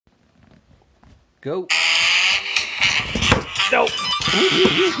Go. No. I'm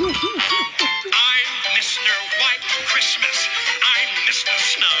Mr. White Christmas. I'm Mr.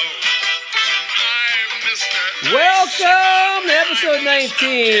 Snow. I'm Mr. Welcome to episode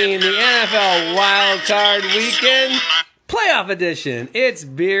 19, the NFL Wildcard Weekend Playoff Edition. It's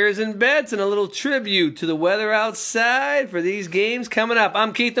beers and bets and a little tribute to the weather outside for these games coming up.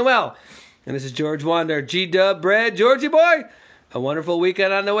 I'm Keith Noel, and this is George Wander, G-Dub, Brad, Georgie boy. A wonderful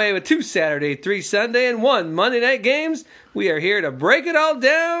weekend on the way with 2 Saturday, 3 Sunday, and 1 Monday night games. We are here to break it all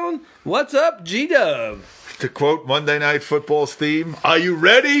down. What's up, G-Dub? To quote Monday Night Football's theme, are you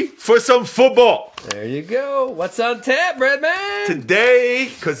ready for some football? There you go. What's on tap, Breadman? Today,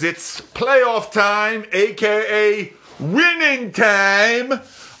 because it's playoff time, a.k.a. winning time,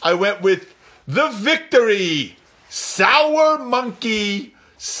 I went with the victory. Sour Monkey,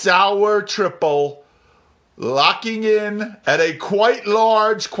 Sour Triple. Locking in at a quite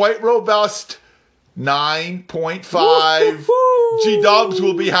large, quite robust 9.5. G-Dubs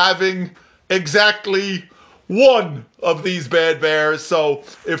will be having exactly one of these bad bears. So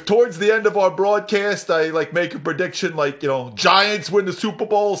if towards the end of our broadcast I make a prediction Giants win the Super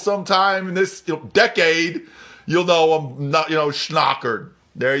Bowl sometime in this decade, you'll know I'm not schnockered.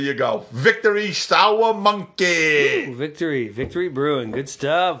 There you go. Victory, Sour Monkey. Ooh, victory brewing. Good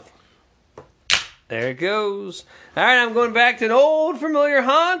stuff. There it goes. All right, I'm going back to an old familiar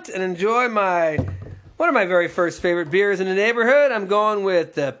haunt and enjoy one of my very first favorite beers in the neighborhood. I'm going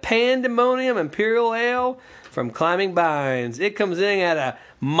with the Pandemonium Imperial Ale from Climbing Vines. It comes in at a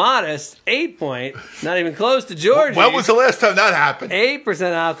modest 8 point, not even close to Georgie. When was the last time that happened?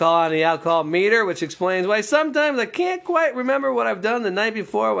 8% alcohol on the alcohol meter, which explains why sometimes I can't quite remember what I've done the night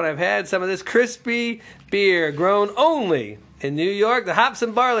before when I've had some of this crispy beer grown only in New York. The hops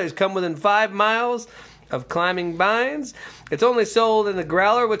and barleys come within 5 miles of Climbing Vines. It's only sold in the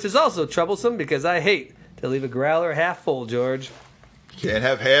growler, which is also troublesome because I hate to leave a growler half full, George. Can't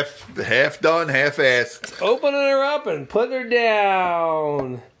have half done, half-assed. Opening her up and putting her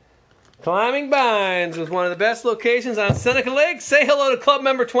down. Climbing Vines was one of the best locations on Seneca Lake. Say hello to club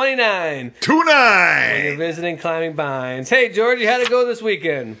member 29. 29! When you're visiting Climbing Vines. Hey, George, how'd it go this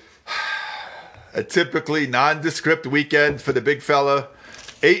weekend? A typically nondescript weekend for the big fella.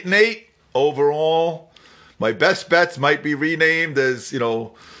 8-8 overall. My best bets might be renamed as,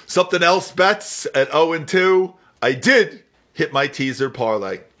 something else bets at 0-2. I did hit my teaser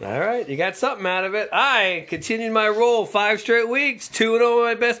parlay. All right, you got something out of it. I continued my roll 5 straight weeks. 2-0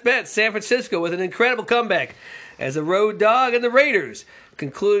 my best bets. San Francisco with an incredible comeback as a road dog, and the Raiders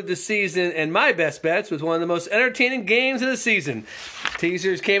concluded the season and my best bets with one of the most entertaining games of the season.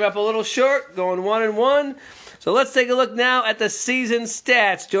 Teasers came up a little short, going 1-1. So let's take a look now at the season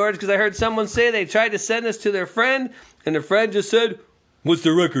stats, George, because I heard someone say they tried to send this to their friend, and their friend just said, "What's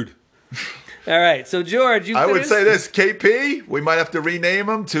the record?" All right, so George, I would say this, KP, we might have to rename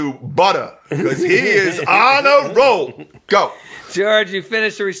him to Butter, because he is on a roll. Go. George, you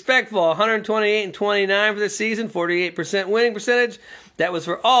finished a respectful 128-29 for the season, 48% winning percentage. That was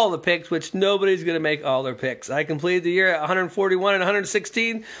for all the picks, which nobody's going to make all their picks. I completed the year at 141 and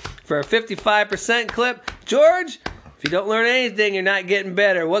 116 for a 55% clip. George, if you don't learn anything, you're not getting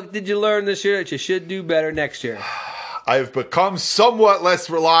better. What did you learn this year that you should do better next year? I've become somewhat less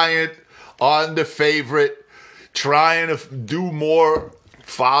reliant on the favorite, trying to do more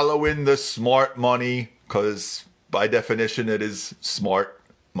following the smart money, because by definition it is smart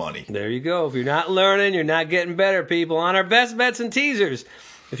money. There you go. If you're not learning, you're not getting better, people. On our best bets and teasers,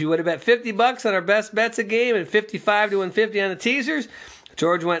 if you would have bet $50 on our best bets a game and 55 to 150 on the teasers,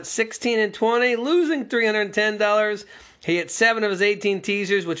 George went 16-20, losing $310. He hit 7 of his 18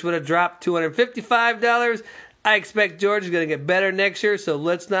 teasers, which would have dropped $255. I expect George is going to get better next year, so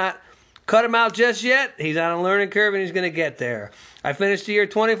let's not cut him out just yet. He's on a learning curve, and he's going to get there. I finished the year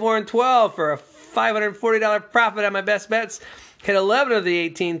 24-12 for a $540 profit on my best bets. Hit 11 of the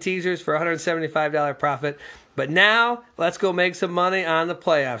 18 teasers for a $175 profit. But now, let's go make some money on the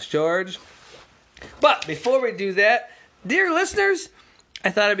playoffs, George. But before we do that, dear listeners, I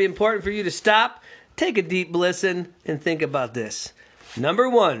thought it'd be important for you to stop, take a deep listen, and think about this. Number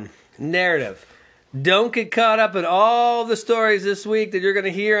 1, narrative. Don't get caught up in all the stories this week that you're going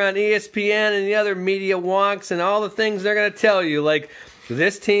to hear on ESPN and the other media wonks and all the things they're going to tell you, like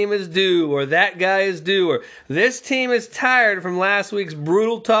this team is due, or that guy is due, or this team is tired from last week's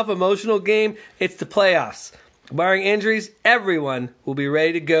brutal, tough, emotional game. It's the playoffs. Barring injuries, everyone will be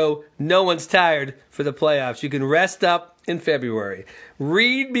ready to go. No one's tired for the playoffs. You can rest up in February.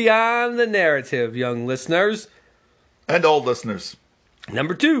 Read beyond the narrative, young listeners. And old listeners.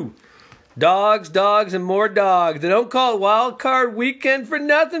 Number 2, Dogs, dogs, and more dogs. They don't call it Wild Card Weekend for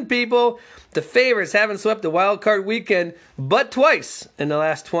nothing, people. The favorites haven't swept the Wild Card Weekend but twice in the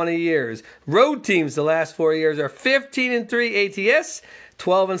last 20 years. Road teams the last 4 years are 15-3 ATS,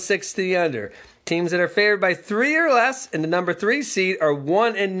 12-6 to the under. Teams that are favored by 3 or less in the number 3 seed are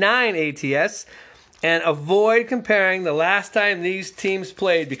 1-9 ATS. And avoid comparing the last time these teams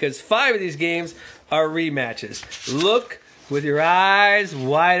played because 5 of these games are rematches. Look with your eyes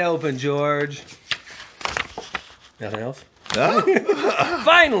wide open, George. Nothing else? No?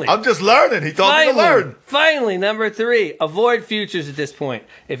 Finally. I'm just learning. He told me to learn. Finally, number 3, avoid futures at this point.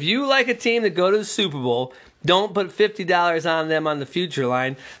 If you like a team to go to the Super Bowl, don't put $50 on them on the future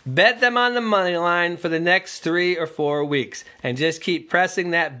line. Bet them on the money line for the next 3 or 4 weeks and just keep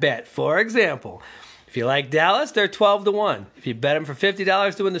pressing that bet. For example, if you like Dallas, they're 12-1. If you bet them for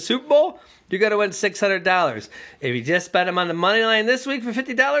 $50 to win the Super Bowl, you're going to win $600. If you just bet them on the money line this week for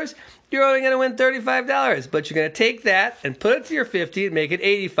 $50, you're only going to win $35. But you're going to take that and put it to your 50 and make it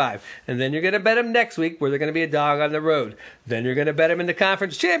 85. And then you're going to bet them next week where they're going to be a dog on the road. Then you're going to bet them in the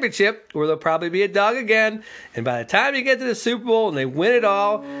conference championship where they'll probably be a dog again. And by the time you get to the Super Bowl and they win it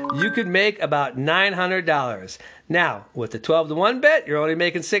all, you could make about $900. Now, with the 12-1 bet, you're only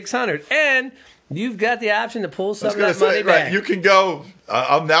making $600. And you've got the option to pull some of that money back. Right, you can go,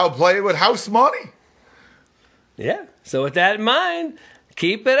 I'm now playing with house money. Yeah. So with that in mind,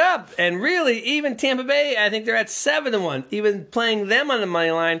 keep it up. And really, even Tampa Bay, I think they're at 7-1. Even playing them on the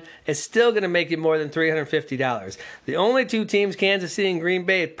money line is still going to make you more than $350. The only 2 teams, Kansas City and Green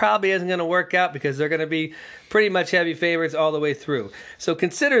Bay, it probably isn't going to work out because they're going to be pretty much heavy favorites all the way through. So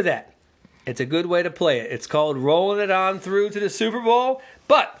consider that. It's a good way to play it. It's called rolling it on through to the Super Bowl.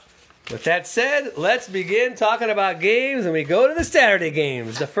 But with that said, let's begin talking about games, and we go to the Saturday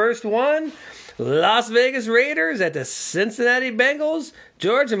games. The first one, Las Vegas Raiders at the Cincinnati Bengals.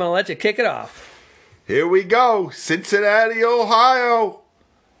 George, I'm going to let you kick it off. Here we go. Cincinnati, Ohio.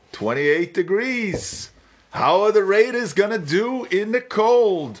 28 degrees. How are the Raiders going to do in the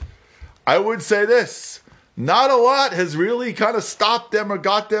cold? I would say this. Not a lot has really kind of stopped them or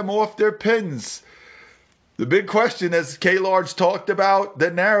got them off their pins. The big question, as K-Large talked about, the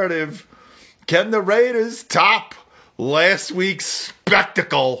narrative, can the Raiders top last week's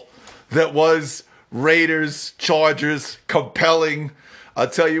spectacle that was Raiders, Chargers, compelling? I'll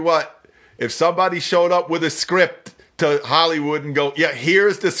tell you what, if somebody showed up with a script to Hollywood and go, yeah,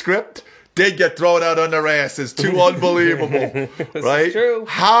 here's the script, they'd get thrown out on their asses. Too unbelievable, right? True.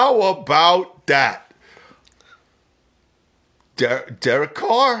 How about that? Derek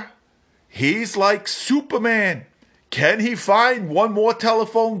Carr? He's like Superman. Can he find one more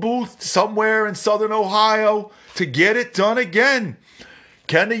telephone booth somewhere in southern Ohio to get it done again?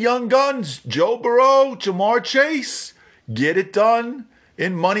 Can the young guns, Joe Burrow, Jamar Chase, get it done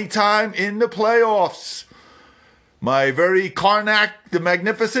in money time in the playoffs? My very Karnak the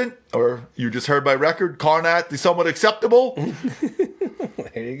Magnificent, or you just heard my record, Karnak the Somewhat Acceptable.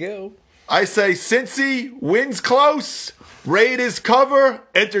 There you go. I say Cincy wins close. Raiders cover,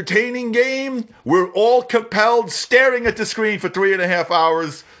 entertaining game. We're all compelled staring at the screen for 3.5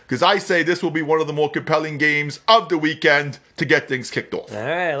 hours because I say this will be one of the more compelling games of the weekend to get things kicked off. All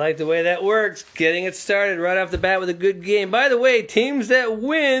right, I like the way that works. Getting it started right off the bat with a good game. By the way, teams that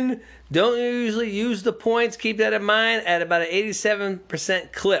win don't usually use the points. Keep that in mind at about an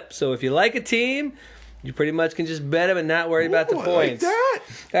 87% clip. So if you like a team, you pretty much can just bet them and not worry about the points. I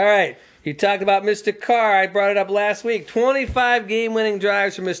like that. All right. You talked about Mr. Carr. I brought it up last week. 25 game-winning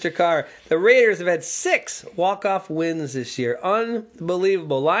drives for Mr. Carr. The Raiders have had 6 walk-off wins this year.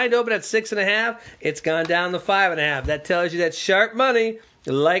 Unbelievable. Lined open at 6.5. It's gone down to 5.5. That tells you that's sharp money.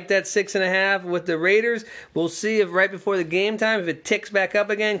 Like that 6.5 with the Raiders. We'll see if right before the game time, if it ticks back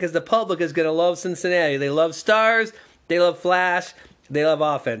up again, because the public is going to love Cincinnati. They love stars. They love flash. They love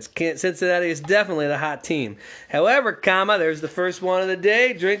offense. Cincinnati is definitely the hot team. However, there's the first one of the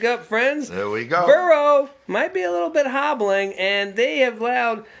day. Drink up, friends. There we go. Burrow might be a little bit hobbling, and they have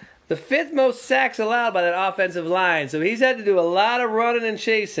allowed the 5th most sacks allowed by that offensive line. So he's had to do a lot of running and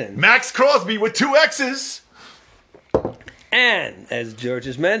chasing. Max Crosby with 2 X's. And, as George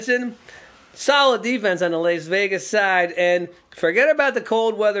has mentioned, solid defense on the Las Vegas side. And forget about the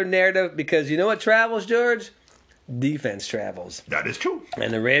cold weather narrative because you know what travels, George? Defense travels. That is true.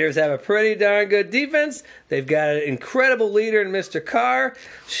 And the Raiders have a pretty darn good defense. They've got an incredible leader in Mr. Carr.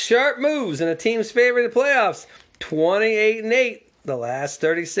 Sharp moves in a team's favor in the playoffs. 28-8 the last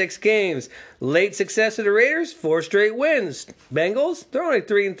 36 games. Late success of the Raiders, 4 straight wins. Bengals, they're only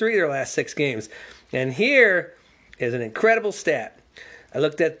 3-3 their last 6 games. And here is an incredible stat. I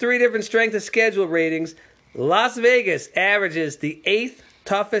looked at 3 different strength of schedule ratings. Las Vegas averages the 8th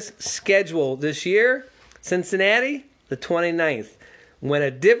toughest schedule this year. Cincinnati, the 29th. When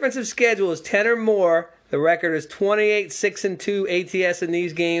a difference of schedule is 10 or more, the record is 28-6-2 ATS in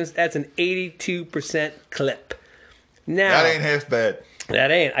these games. That's an 82% clip. Now, That ain't half bad.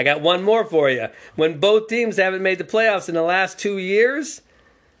 that ain't. I got one more for you. When both teams haven't made the playoffs in the last 2 years,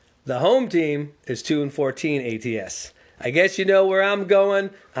 the home team is 2-14 ATS. I guess you know where I'm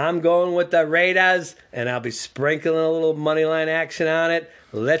going. I'm going with the Raiders, and I'll be sprinkling a little money line action on it.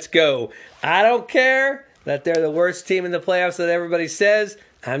 Let's go. I don't care that they're the worst team in the playoffs that everybody says.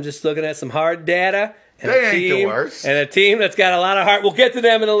 I'm just looking at some hard data. And They ain't the worst. And a team that's got a lot of heart. We'll get to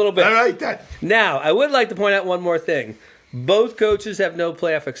them in a little bit. I like that. Now, I would like to point out one more thing. Both coaches have no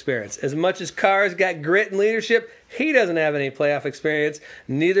playoff experience. As much as Carr's got grit and leadership, he doesn't have any playoff experience.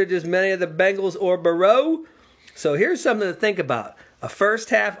 Neither does many of the Bengals or Burrow. So here's something to think about. A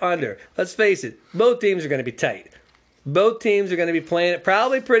first half under. Let's face it, both teams are going to be tight. Both teams are going to be playing it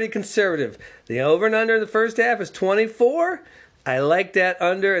probably pretty conservative. The over and under in the first half is 24. I like that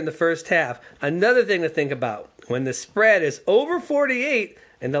under in the first half. Another thing to think about. When the spread is over 48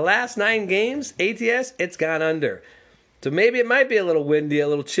 in the last 9 games, ATS, it's gone under. So maybe it might be a little windy, a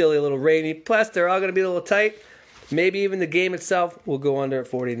little chilly, a little rainy. Plus, they're all going to be a little tight. Maybe even the game itself will go under at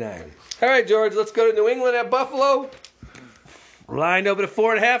 49. All right, George, let's go to New England at Buffalo. Lined over to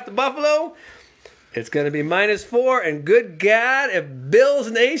 4.5 to Buffalo. It's going to be -4, and good God, if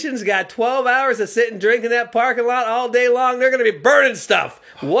Bills Nation's got 12 hours to sit and drink in that parking lot all day long, they're going to be burning stuff.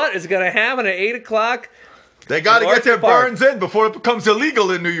 What is going to happen at 8 o'clock? They got to get their Orchard Park. burns in before it becomes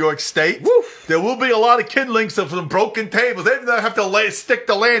illegal in New York State. Woof. There will be a lot of kindlings of some broken tables. They don't have to stick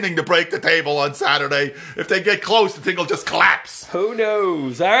the landing to break the table on Saturday. If they get close, the thing will just collapse. Who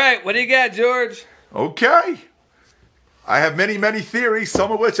knows? All right, what do you got, George? Okay. I have many, many theories,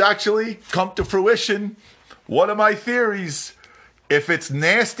 some of which actually come to fruition. One of my theories, if it's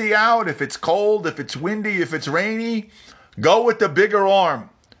nasty out, if it's cold, if it's windy, if it's rainy, go with the bigger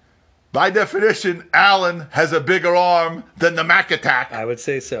arm. By definition, Allen has a bigger arm than the Mac Attack. I would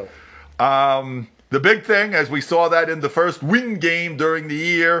say so. The big thing, as we saw that in the first win game during the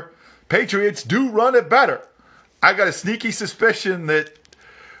year, Patriots do run it better. I got a sneaky suspicion that,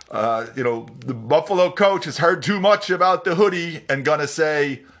 the Buffalo coach has heard too much about the hoodie and gonna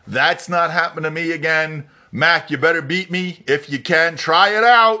say, that's not happening to me again. Mac, you better beat me. If you can, try it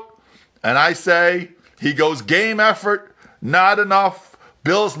out. And I say, he goes game effort, not enough.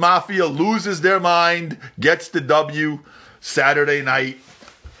 Bills Mafia loses their mind, gets the W Saturday night,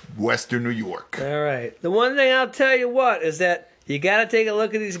 Western New York. All right. The one thing I'll tell you what is that you got to take a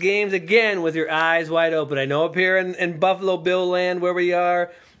look at these games again with your eyes wide open. I know up here in Buffalo Bill land where we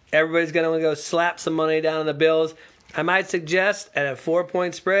are, everybody's going to go slap some money down on the Bills. I might suggest at a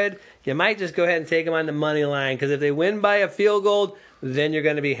 4-point spread, you might just go ahead and take them on the money line because if they win by a field goal, then you're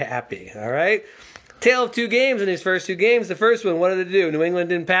going to be happy. All right? Tale of 2 games in these first 2 games. The first one, what did it do? New England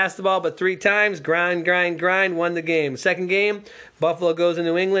didn't pass the ball but 3 times. Grind, won the game. Second game, Buffalo goes to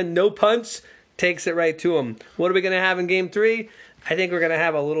New England. No punts, takes it right to them. What are we going to have in game 3? I think we're going to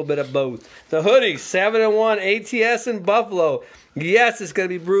have a little bit of both. The hoodie, 7-1 ATS in Buffalo. Yes, it's going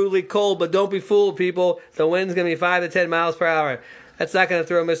to be brutally cold, but don't be fooled, people. The wind's going to be 5 to 10 miles per hour. That's not going to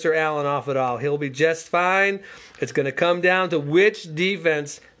throw Mr. Allen off at all. He'll be just fine. It's going to come down to which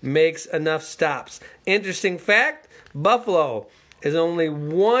defense makes enough stops. Interesting fact, Buffalo is only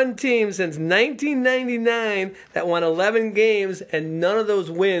one team since 1999 that won 11 games, and none of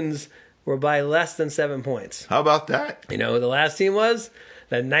those wins were by less than 7 points. How about that? You know who the last team was?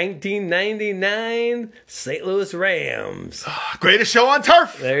 The 1999 St. Louis Rams. Greatest show on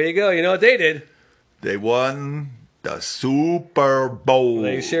turf. There you go. You know what they did? They won the Super Bowl.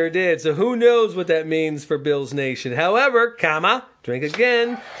 They sure did. So who knows what that means for Bills Nation. However, drink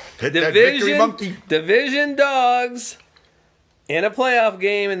again. Hit that victory monkey. Division dogs in a playoff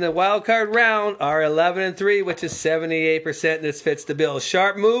game in the wild card round are 11-3, which is 78%, and this fits the Bills.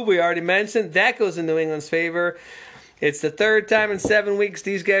 Sharp move, we already mentioned. That goes in New England's favor. It's the third time in 7 weeks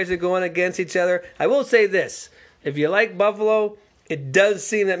these guys are going against each other. I will say this. If you like Buffalo, it does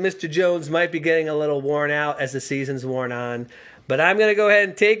seem that Mr. Jones might be getting a little worn out as the season's worn on. But I'm going to go ahead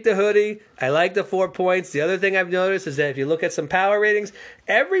and take the hoodie. I like the 4 points. The other thing I've noticed is that if you look at some power ratings,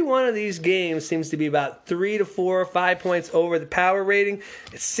 every one of these games seems to be about 3 to 4 or 5 points over the power rating.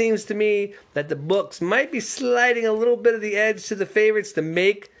 It seems to me that the books might be sliding a little bit of the edge to the favorites to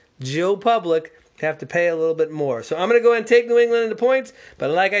make Joe Public have to pay a little bit more. So I'm going to go ahead and take New England into points. But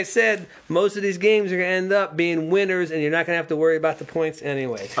like I said, most of these games are going to end up being winners, and you're not going to have to worry about the points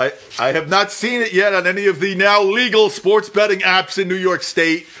anyway. I have not seen it yet on any of the now legal sports betting apps in New York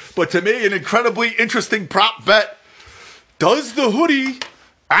State. But to me, an incredibly interesting prop bet. Does the hoodie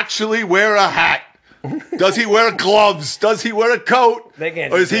actually wear a hat? Does he wear gloves? Does he wear a coat? They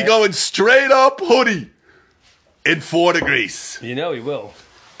can't or do is he that. going straight up hoodie in 4 degrees? You know he will.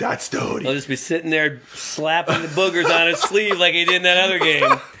 That's the hoodie. He'll just be sitting there slapping the boogers on his sleeve like he did in that other game.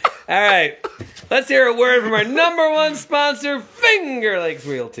 All right. Let's hear a word from our number one sponsor, Finger Lakes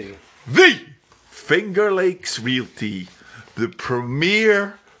Realty. The Finger Lakes Realty, the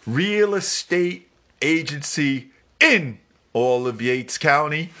premier real estate agency in all of Yates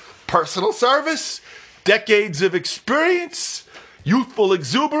County. Personal service, decades of experience, youthful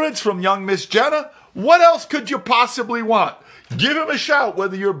exuberance from young Miss Jenna. What else could you possibly want? Give him a shout,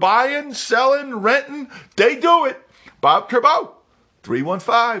 whether you're buying, selling, renting, they do it. Bob Kerbow,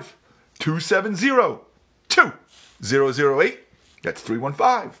 315-270-2008. That's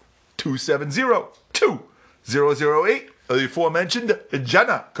 315-270-2008. The aforementioned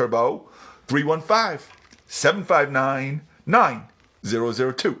Jenna Kerbow,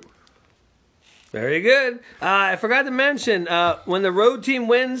 315-759-9002. Very good. I forgot to mention, when the road team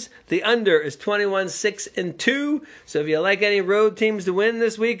wins, the under is 21-6-2. So if you like any road teams to win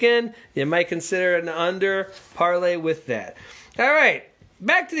this weekend, you might consider an under parlay with that. All right,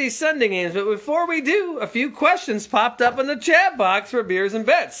 back to these Sunday games. But before we do, a few questions popped up in the chat box for Beers and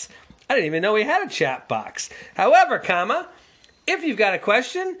Bets. I didn't even know we had a chat box. However, if you've got a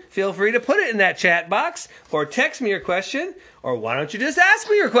question, feel free to put it in that chat box or text me your question. Or why don't you just ask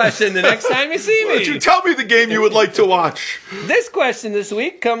me your question the next time you see me? Why don't you tell me the game you would like to watch? This question this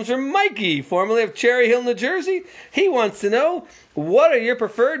week comes from Mikey, formerly of Cherry Hill, New Jersey. He wants to know, what are your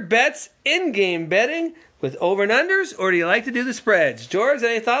preferred bets in-game betting with over and unders, or do you like to do the spreads? George,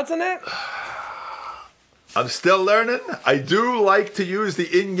 any thoughts on that? I'm still learning. I do like to use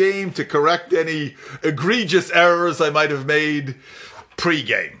the in-game to correct any egregious errors I might have made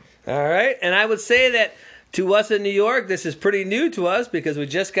pre-game. All right, and I would say that to us in New York, this is pretty new to us because we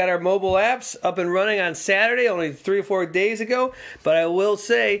just got our mobile apps up and running on Saturday, only 3 or 4 days ago. But I will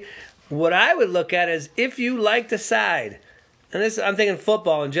say, what I would look at is if you like the side, and this I'm thinking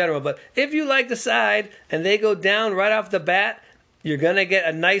football in general, but if you like the side and they go down right off the bat, you're going to get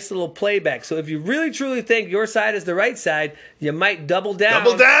a nice little playback. So if you really truly think your side is the right side, you might double down.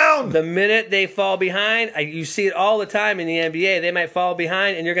 Double down! The minute they fall behind, you see it all the time in the NBA. They might fall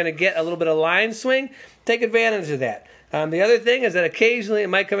behind and you're going to get a little bit of line swing. Take advantage of that. The other thing is that occasionally it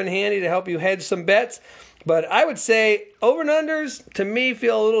might come in handy to help you hedge some bets. But I would say over and unders, to me,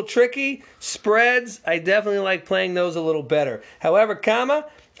 feel a little tricky. Spreads, I definitely like playing those a little better. However,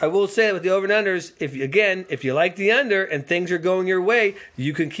 I will say that with the over and unders, if you like the under and things are going your way,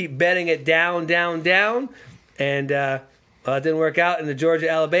 you can keep betting it down. And it didn't work out in the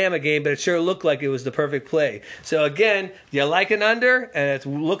Georgia-Alabama game, but it sure looked like it was the perfect play. So again, you like an under, and it's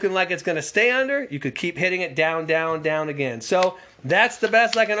looking like it's going to stay under, you could keep hitting it down again. So that's the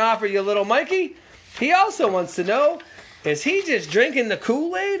best I can offer you, little Mikey. He also wants to know, is he just drinking the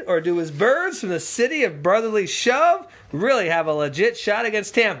Kool-Aid, or do his birds from the city of brotherly shove really have a legit shot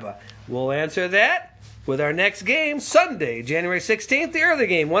against Tampa? We'll answer that with our next game, Sunday, January 16th, the early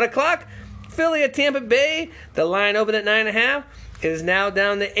game, 1 o'clock. Philly at Tampa Bay. The line opened at 9.5. It is now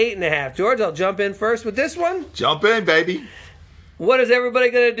down to 8.5. George, I'll jump in first with this one. Jump in, baby. What is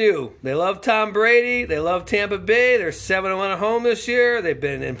everybody going to do? They love Tom Brady. They love Tampa Bay. They're 7-1 at home this year. They've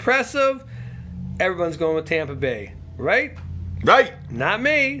been impressive. Everyone's going with Tampa Bay, right? Right. Not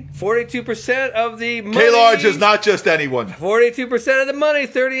me. 42% of the money. K-Large is not just anyone. 42% of the money,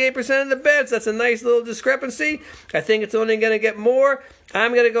 38% of the bets. That's a nice little discrepancy. I think it's only going to get more.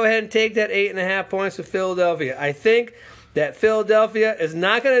 I'm going to go ahead and take that 8.5 points with Philadelphia. I think that Philadelphia is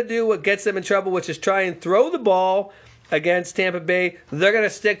not going to do what gets them in trouble, which is try and throw the ball against Tampa Bay. They're going to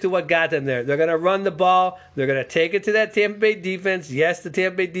stick to what got them there. They're going to run the ball. They're going to take it to that Tampa Bay defense. Yes, the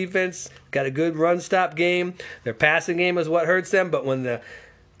Tampa Bay defense got a good run-stop game. Their passing game is what hurts them, but when the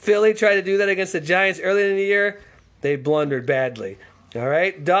Philly tried to do that against the Giants earlier in the year, they blundered badly. All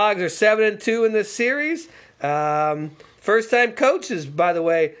right, Dogs are 7-2 in this series. First-time coaches, by the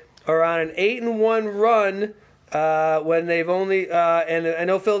way, are on an 8-1 run when they've only and I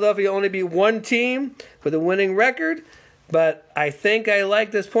know Philadelphia only beat one team with a winning record, but I think I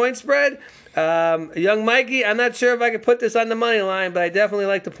like this point spread. Young Mikey, I'm not sure if I could put this on the money line, but I definitely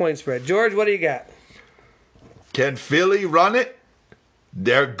like the point spread. George, what do you got? Can Philly run it?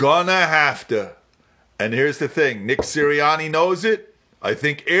 They're gonna have to. And here's the thing. Nick Sirianni knows it. I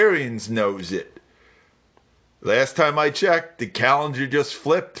think Arians knows it. Last time I checked, the calendar just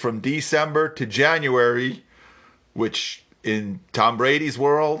flipped from December to January, which in Tom Brady's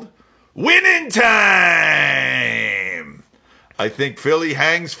world, winning time! I think Philly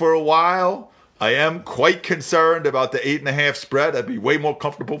hangs for a while. I am quite concerned about the 8.5 spread. I'd be way more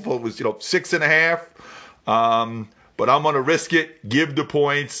comfortable if it was 6.5. But I'm going to risk it, give the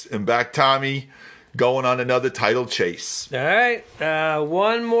points, and back Tommy going on another title chase. All right.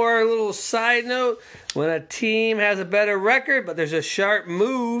 One more little side note. When a team has a better record, but there's a sharp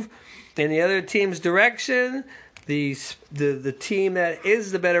move in the other team's direction, the team that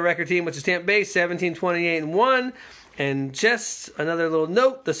is the better record team, which is Tampa Bay, 17-28-1. And just another little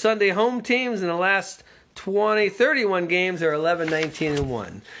note, the Sunday home teams in the last 31 games are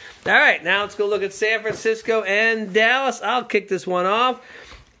 11-19-1. All right, now let's go look at San Francisco and Dallas. I'll kick this one off.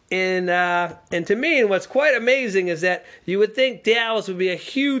 And to me, and what's quite amazing is that you would think Dallas would be a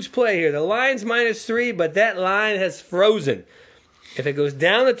huge play here. The line's -3, but that line has frozen. If it goes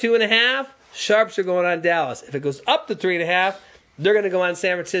down to 2.5, sharps are going on Dallas. If it goes up to 3.5, they're going to go on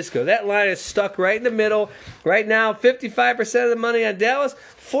San Francisco. That line is stuck right in the middle. Right now, 55% of the money on Dallas,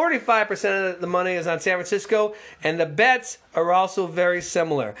 45% of the money is on San Francisco, and the bets are also very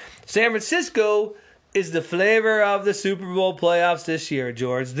similar. San Francisco is the flavor of the Super Bowl playoffs this year,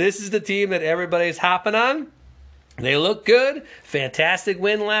 George. This is the team that everybody's hopping on. They look good. Fantastic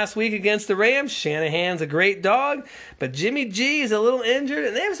win last week against the Rams. Shanahan's a great dog, but Jimmy G is a little injured,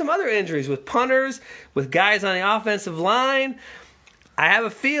 and they have some other injuries with punters, with guys on the offensive line. I have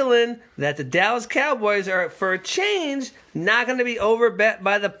a feeling that the Dallas Cowboys are, for a change, not going to be overbet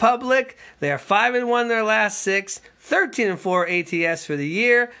by the public. They are 5-1 their last 6, 13-4 ATS for the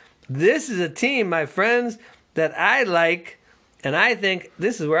year. This is a team, my friends, that I like, and I think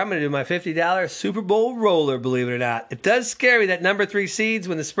this is where I'm going to do my $50 Super Bowl roller, believe it or not. It does scare me that number 3 seeds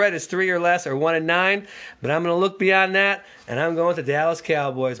when the spread is 3 or less or 1-9, but I'm going to look beyond that, and I'm going with the Dallas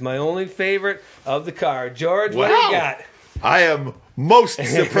Cowboys, my only favorite of the card. George, what do you got? I am most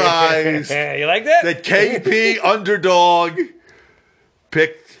surprised you like that? that KP underdog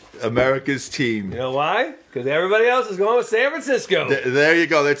picked America's team. You know why? Because everybody else is going with San Francisco. There you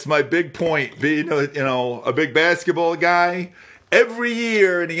go. That's my big point. Being a big basketball guy, every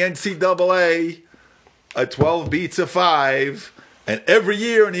year in the NCAA, a 12 beats a 5, and every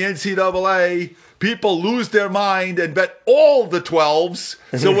year in the NCAA, people lose their mind and bet all the 12s.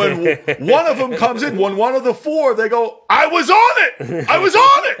 So when one of them comes in, when one of the 4, they go, I was on it! I was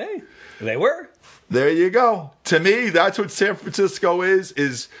on it! Hey, they were. There you go. To me, that's what San Francisco is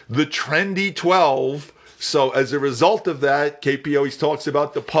the trendy 12. So as a result of that, KP always talks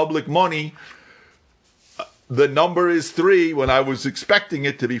about the public money. The number is 3 when I was expecting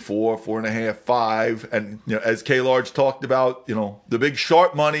it to be 4, 4.5, 5. And as K Large talked about, the big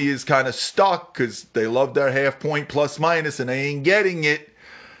sharp money is kind of stuck because they love their half point plus minus and they ain't getting it.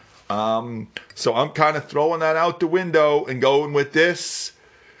 So I'm kind of throwing that out the window and going with this.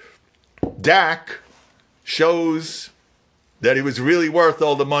 Dak shows that he was really worth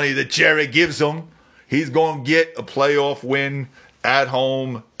all the money that Jerry gives him. He's going to get a playoff win at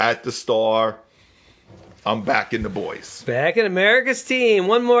home at the Star. I'm backing the boys. Back in America's team.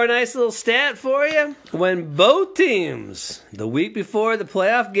 One more nice little stat for you. When both teams, the week before the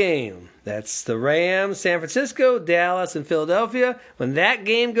playoff game, that's the Rams, San Francisco, Dallas, and Philadelphia, when that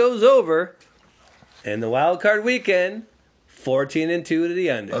game goes over, and the Wildcard weekend, 14-2 to the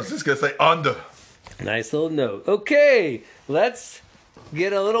under. I was just going to say under. Nice little note. Okay, let's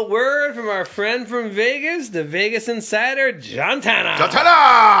get a little word from our friend from Vegas, the Vegas insider, John Tana. John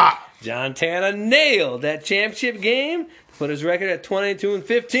Tana! John Tana nailed that championship game to put his record at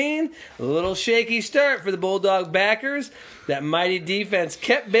 22-15. A little shaky start for the Bulldog backers. That mighty defense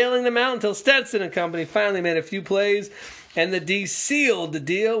kept bailing them out until Stetson and company finally made a few plays. And the D sealed the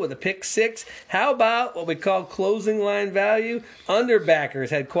deal with a pick 6. How about what we call closing line value? Underbackers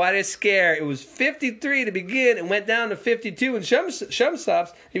had quite a scare. It was 53 to begin and went down to 52. And Shum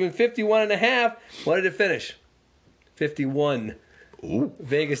stops, even 51.5. What did it finish? 51. Ooh.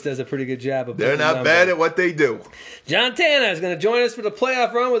 Vegas does a pretty good job of They're not bad at what they do. John Tana is going to join us for the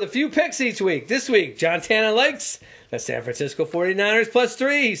playoff run with a few picks each week. This week, John Tana likes the San Francisco 49ers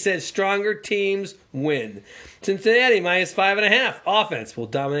 +3. He says stronger teams win. Cincinnati -5.5. Offense will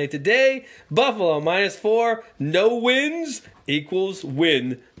dominate the day. Buffalo -4. No wins equals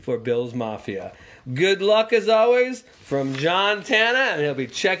win for Bills Mafia. Good luck as always from John Tana, and he'll be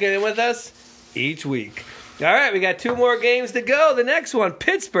checking in with us each week. All right, we got 2 more games to go. The next one,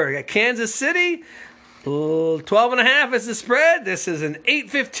 Pittsburgh at Kansas City. 12.5 is the spread. This is an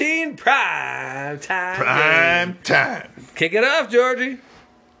 8:15 prime time. Prime time. Kick it off, Georgie.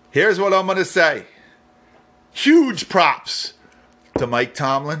 Here's what I'm going to say. Huge props to Mike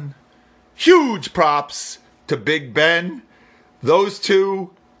Tomlin. Huge props to Big Ben. Those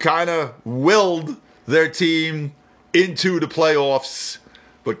two kind of willed their team into the playoffs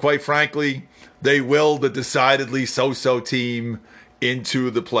but quite frankly, they will the decidedly so-so team into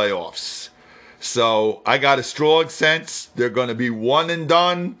the playoffs. So I got a strong sense they're going to be one and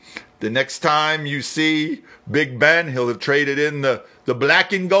done. The next time you see Big Ben, he'll have traded in the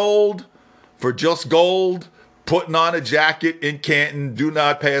black and gold for just gold, putting on a jacket in Canton. Do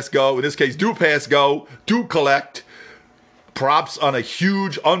not pass go. In this case, do pass go. Do collect. Props on a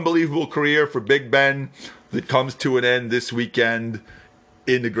huge, unbelievable career for Big Ben that comes to an end this weekend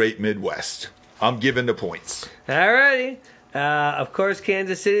in the great Midwest. I'm giving the points. All righty. Of course,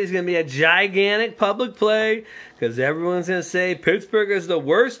 Kansas City is going to be a gigantic public play because everyone's going to say Pittsburgh is the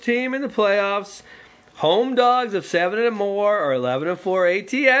worst team in the playoffs. Home dogs of 7 and more or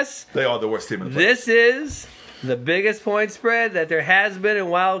 11-4 ATS. They are the worst team in the playoffs. This is the biggest point spread that there has been in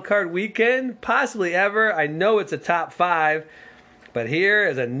Wildcard Weekend, possibly ever. I know it's a top 5, but here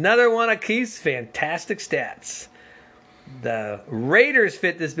is another one of Keith's fantastic stats. The Raiders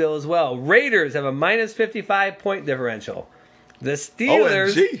fit this bill as well. Raiders have a minus 55 point differential. The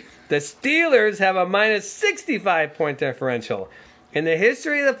Steelers, OMG. the Steelers have a minus 65 point differential. In the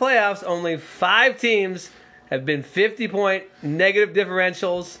history of the playoffs, only 5 teams have been 50 point negative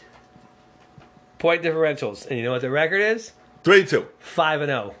differentials. Point differentials. And you know what the record is? 3-2.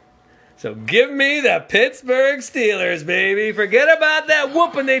 5-0. So give me the Pittsburgh Steelers, baby. Forget about that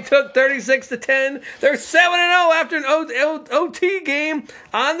whooping they took 36-10. They're 7-0 after an OT game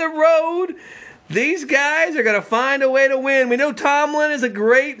on the road. These guys are going to find a way to win. We know Tomlin is a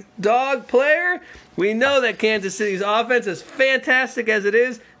great dog player. We know that Kansas City's offense, as fantastic as it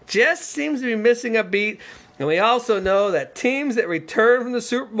is, just seems to be missing a beat. And we also know that teams that return from the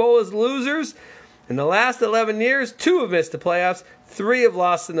Super Bowl as losers, in the last 11 years, 2 have missed the playoffs, 3 have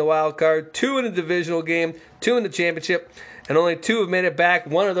lost in the wild card, 2 in a divisional game, 2 in the championship, and only 2 have made it back.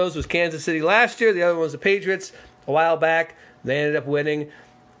 One of those was Kansas City last year. The other one was the Patriots a while back. They ended up winning.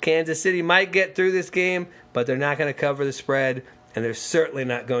 Kansas City might get through this game, but they're not going to cover the spread, and they're certainly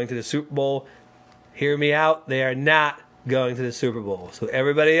not going to the Super Bowl. Hear me out. They are not going to the Super Bowl. So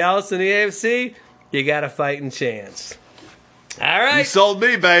everybody else in the AFC, you got a fighting chance. All right. You sold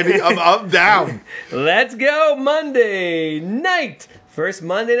me, baby. I'm down. Let's go Monday night. First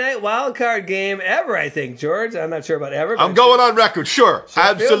Monday night wild card game ever, I think, George. I'm not sure about ever. I'm going on record. Sure.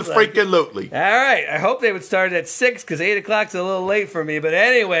 Absolutely. Absolutely. All right. I hope they would start at 6 because 8 o'clock's a little late for me. But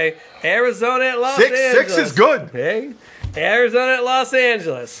anyway, Arizona at Los Angeles. 6 is good. Hey, Arizona at Los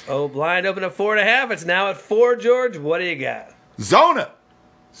Angeles. Oh, blind open at 4.5. It's now at 4, George. What do you got? Zona,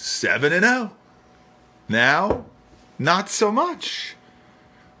 7-0. Now, not so much.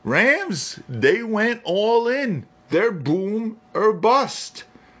 Rams, they went all in. They're boom or bust,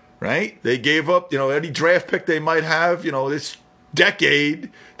 right? They gave up, any draft pick they might have, this decade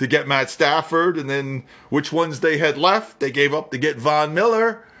to get Matt Stafford, and then which ones they had left, they gave up to get Von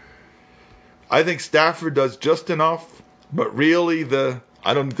Miller. I think Stafford does just enough, but really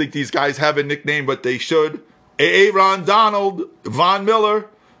I don't think these guys have a nickname, but they should. Aaron Donald, Von Miller,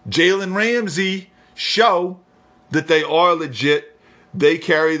 Jalen Ramsey show that they are legit. They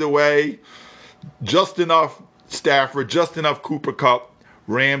carry the way. Just enough Stafford, just enough Cooper Kupp.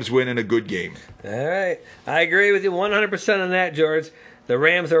 Rams win in a good game. All right. I agree with you 100% on that, George. The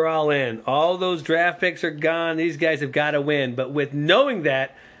Rams are all in. All those draft picks are gone. These guys have got to win. But with knowing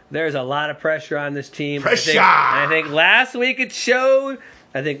that, there's a lot of pressure on this team. Pressure! I think last week it showed.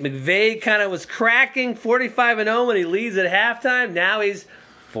 I think McVay kind of was cracking 45-0 when he leads at halftime. Now he's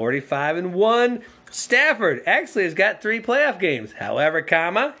 45-1. Stafford actually has got 3 playoff games. However,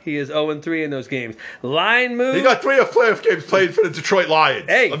 he is 0-3 in those games. Line move. He got 3 playoff games played for the Detroit Lions.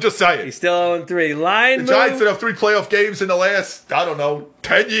 Hey, I'm just saying. He's still 0-3. Line move. The Giants did have 3 playoff games in the last,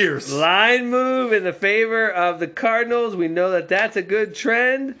 10 years. Line move in the favor of the Cardinals. We know that that's a good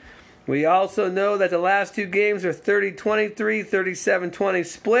trend. We also know that the last 2 games are 30-23, 37-20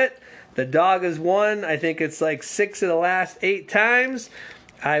 split. The dog has won. I think it's like 6 of the last 8 times.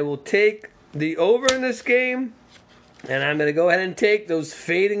 I will take the over in this game, and I'm going to go ahead and take those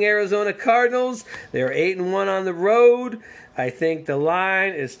fading Arizona Cardinals. They're 8-1 on the road. I think the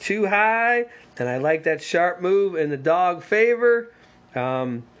line is too high, and I like that sharp move in the dog favor.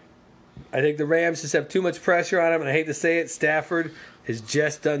 I think the Rams just have too much pressure on him, and I hate to say it, Stafford has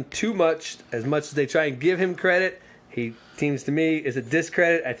just done too much. As much as they try and give him credit, he seems to me is a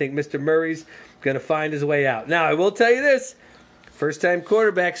discredit. I think Mr. Murray's going to find his way out. Now, I will tell you this. First-time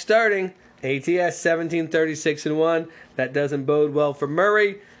quarterback starting, ATS 17-36-1. That doesn't bode well for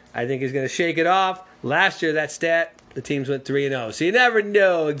Murray. I think he's going to shake it off. Last year, that stat, the teams went 3-0. So you never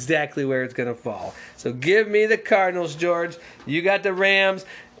know exactly where it's going to fall. So give me the Cardinals, George. You got the Rams.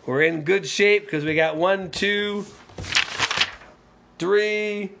 We're in good shape because we got 2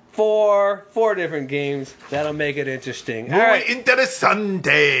 4 different games. That'll make it interesting. All right. Into the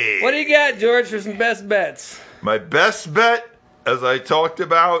Sunday. What do you got, George, for some best bets? My best bet, as I talked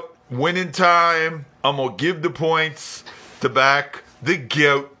about, winning time. I'm going to give the points to back the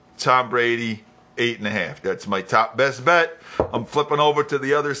GOAT, Tom Brady, 8.5. That's my top best bet. I'm flipping over to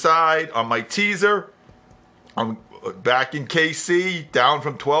the other side on my teaser. I'm back in KC, down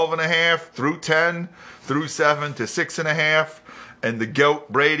from 12.5 through 10, through 7 to 6.5. And the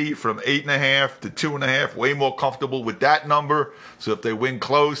GOAT, Brady, from 8.5 to 2.5. Way more comfortable with that number. So if they win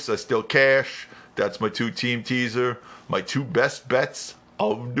close, I still cash. That's my 2-team teaser. My 2 best bets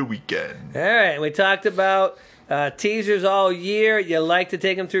of the weekend. All right. We talked about teasers all year. You like to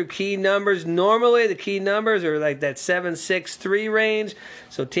take them through key numbers. Normally, the key numbers are like that 7-6-3 range.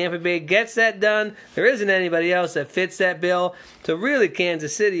 So Tampa Bay gets that done. There isn't anybody else that fits that bill. So really,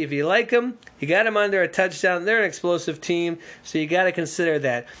 Kansas City, if you like them, you got them under a touchdown. They're an explosive team, so you got to consider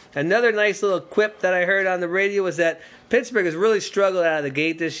that. Another nice little quip that I heard on the radio was that Pittsburgh has really struggled out of the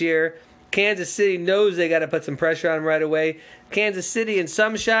gate this year. Kansas City knows they got to put some pressure on them right away. Kansas City, in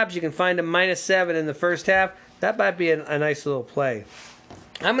some shops, you can find a -7 in the first half. That might be a nice little play.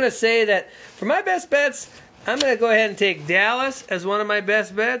 I'm going to say that for my best bets, I'm going to go ahead and take Dallas as one of my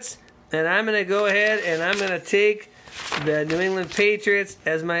best bets. And I'm going to go ahead and I'm going to take the New England Patriots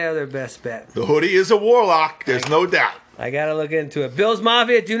as my other best bet. The hoodie is a warlock. There's no doubt. I got to look into it. Bills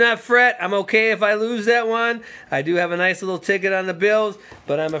Mafia, do not fret. I'm okay if I lose that one. I do have a nice little ticket on the Bills,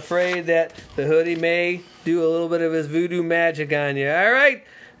 but I'm afraid that the hoodie may do a little bit of his voodoo magic on you. All right,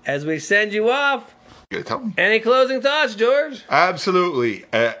 as we send you off, any closing thoughts, George? Absolutely.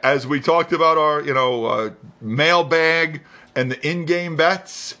 As we talked about our, mailbag and the in-game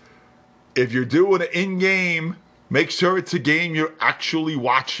bets, if you're doing an in-game, make sure it's a game you're actually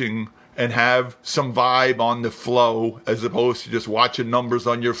watching and have some vibe on the flow as opposed to just watching numbers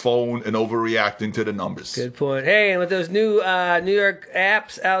on your phone and overreacting to the numbers. Good point. Hey, and with those new New York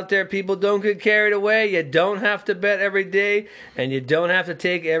apps out there, people, don't get carried away. You don't have to bet every day, and you don't have to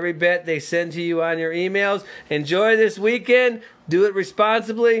take every bet they send to you on your emails. Enjoy this weekend. Do it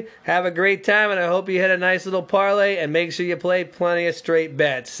responsibly. Have a great time, and I hope you hit a nice little parlay, and make sure you play plenty of straight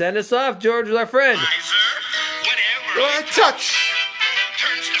bets. Send us off, George, with our friend. Whatever Touch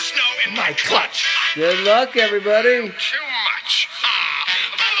turns to snow in my clutch. Good luck, everybody. Chew